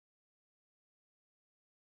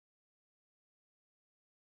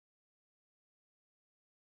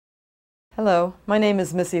Hello, my name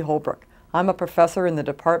is Missy Holbrook. I'm a professor in the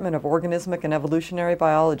Department of Organismic and Evolutionary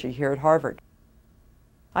Biology here at Harvard.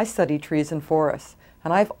 I study trees and forests,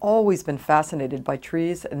 and I've always been fascinated by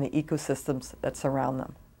trees and the ecosystems that surround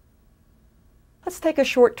them. Let's take a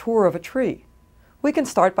short tour of a tree. We can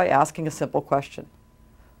start by asking a simple question.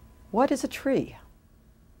 What is a tree?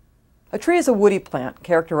 A tree is a woody plant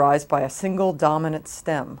characterized by a single dominant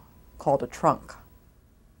stem called a trunk.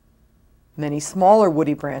 Many smaller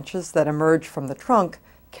woody branches that emerge from the trunk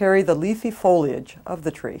carry the leafy foliage of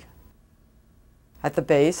the tree. At the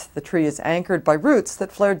base, the tree is anchored by roots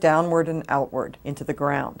that flare downward and outward into the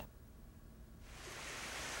ground.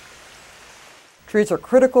 Trees are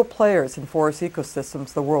critical players in forest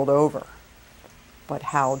ecosystems the world over. But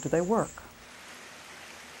how do they work?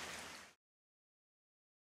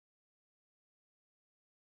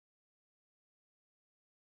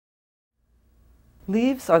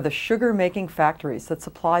 Leaves are the sugar-making factories that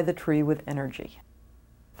supply the tree with energy.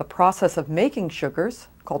 The process of making sugars,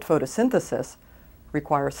 called photosynthesis,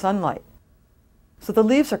 requires sunlight. So the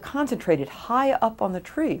leaves are concentrated high up on the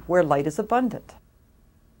tree where light is abundant.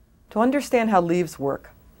 To understand how leaves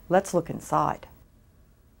work, let's look inside.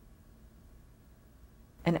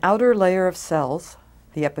 An outer layer of cells,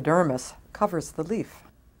 the epidermis, covers the leaf.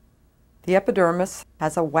 The epidermis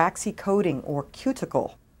has a waxy coating or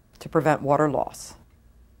cuticle to prevent water loss.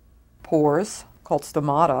 Pores, called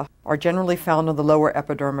stomata, are generally found on the lower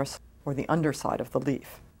epidermis or the underside of the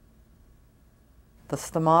leaf. The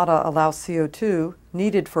stomata allow CO2,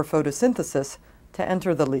 needed for photosynthesis, to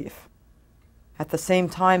enter the leaf. At the same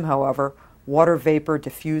time, however, water vapor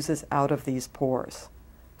diffuses out of these pores.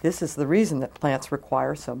 This is the reason that plants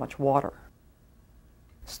require so much water.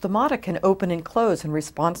 Stomata can open and close in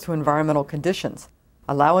response to environmental conditions,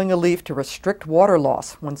 allowing a leaf to restrict water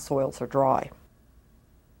loss when soils are dry.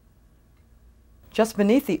 Just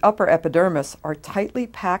beneath the upper epidermis are tightly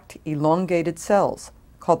packed, elongated cells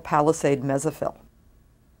called palisade mesophyll.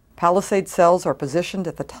 Palisade cells are positioned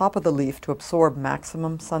at the top of the leaf to absorb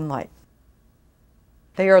maximum sunlight.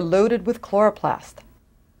 They are loaded with chloroplast,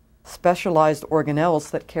 specialized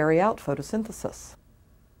organelles that carry out photosynthesis.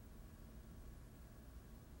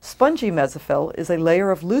 Spongy mesophyll is a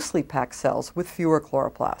layer of loosely packed cells with fewer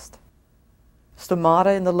chloroplast.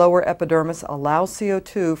 Stomata in the lower epidermis allow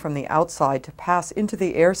CO2 from the outside to pass into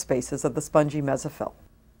the air spaces of the spongy mesophyll.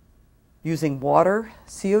 Using water,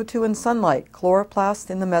 CO2, and sunlight, chloroplasts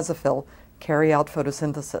in the mesophyll carry out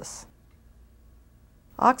photosynthesis.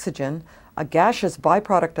 Oxygen, a gaseous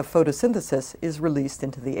byproduct of photosynthesis, is released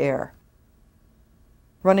into the air.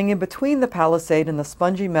 Running in between the palisade and the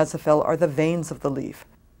spongy mesophyll are the veins of the leaf.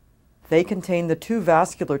 They contain the two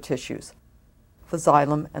vascular tissues, the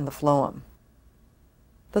xylem and the phloem.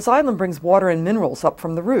 The xylem brings water and minerals up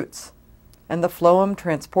from the roots, and the phloem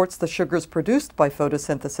transports the sugars produced by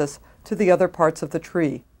photosynthesis to the other parts of the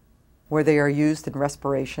tree, where they are used in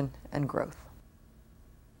respiration and growth.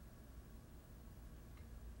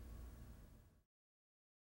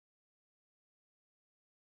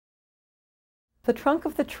 The trunk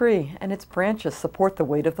of the tree and its branches support the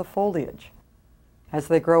weight of the foliage. As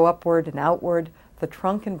they grow upward and outward, the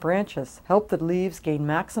trunk and branches help the leaves gain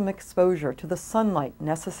maximum exposure to the sunlight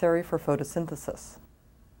necessary for photosynthesis.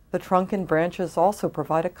 The trunk and branches also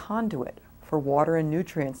provide a conduit for water and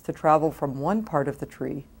nutrients to travel from one part of the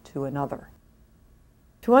tree to another.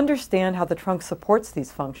 To understand how the trunk supports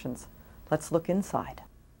these functions, let's look inside.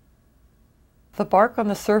 The bark on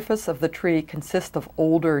the surface of the tree consists of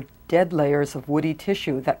older, dead layers of woody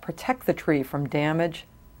tissue that protect the tree from damage,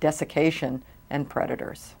 desiccation, and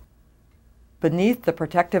predators. Beneath the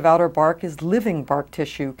protective outer bark is living bark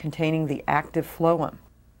tissue containing the active phloem.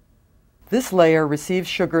 This layer receives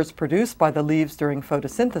sugars produced by the leaves during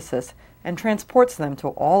photosynthesis and transports them to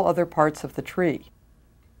all other parts of the tree.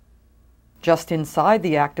 Just inside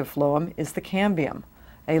the active phloem is the cambium,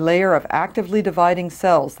 a layer of actively dividing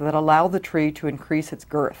cells that allow the tree to increase its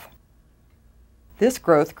girth. This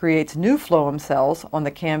growth creates new phloem cells on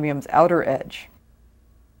the cambium's outer edge.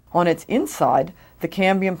 On its inside, the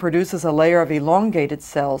cambium produces a layer of elongated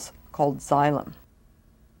cells called xylem.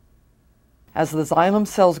 As the xylem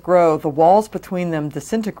cells grow, the walls between them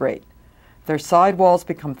disintegrate. Their side walls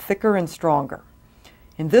become thicker and stronger.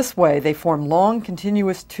 In this way, they form long,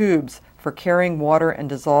 continuous tubes for carrying water and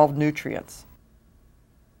dissolved nutrients.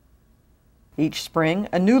 Each spring,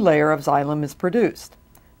 a new layer of xylem is produced.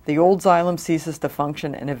 The old xylem ceases to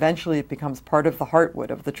function and eventually it becomes part of the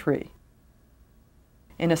heartwood of the tree.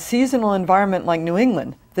 In a seasonal environment like New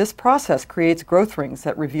England, this process creates growth rings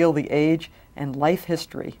that reveal the age and life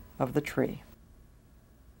history of the tree.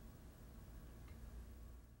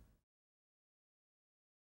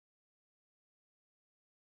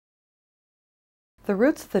 The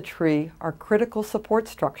roots of the tree are critical support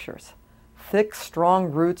structures. Thick,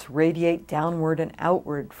 strong roots radiate downward and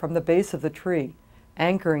outward from the base of the tree,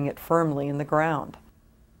 anchoring it firmly in the ground.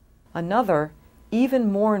 Another,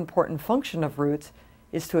 even more important function of roots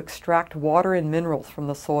is to extract water and minerals from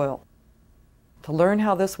the soil. To learn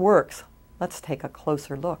how this works, let's take a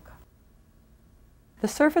closer look. The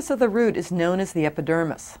surface of the root is known as the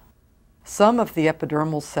epidermis. Some of the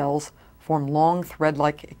epidermal cells form long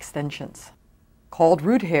thread-like extensions. Called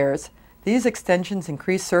root hairs, these extensions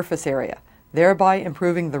increase surface area, thereby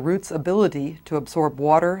improving the root's ability to absorb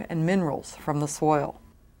water and minerals from the soil.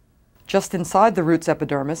 Just inside the root's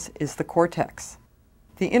epidermis is the cortex.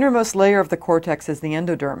 The innermost layer of the cortex is the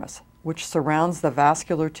endodermis, which surrounds the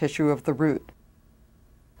vascular tissue of the root.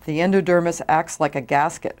 The endodermis acts like a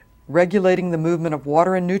gasket, regulating the movement of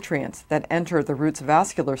water and nutrients that enter the root's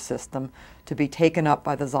vascular system to be taken up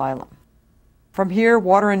by the xylem. From here,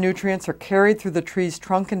 water and nutrients are carried through the tree's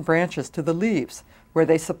trunk and branches to the leaves, where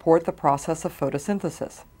they support the process of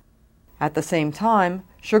photosynthesis. At the same time,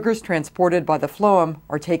 sugars transported by the phloem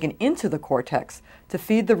are taken into the cortex to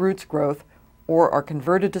feed the root's growth or are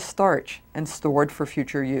converted to starch and stored for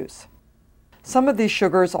future use. Some of these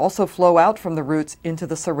sugars also flow out from the roots into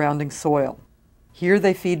the surrounding soil. Here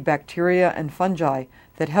they feed bacteria and fungi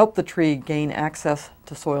that help the tree gain access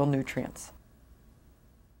to soil nutrients.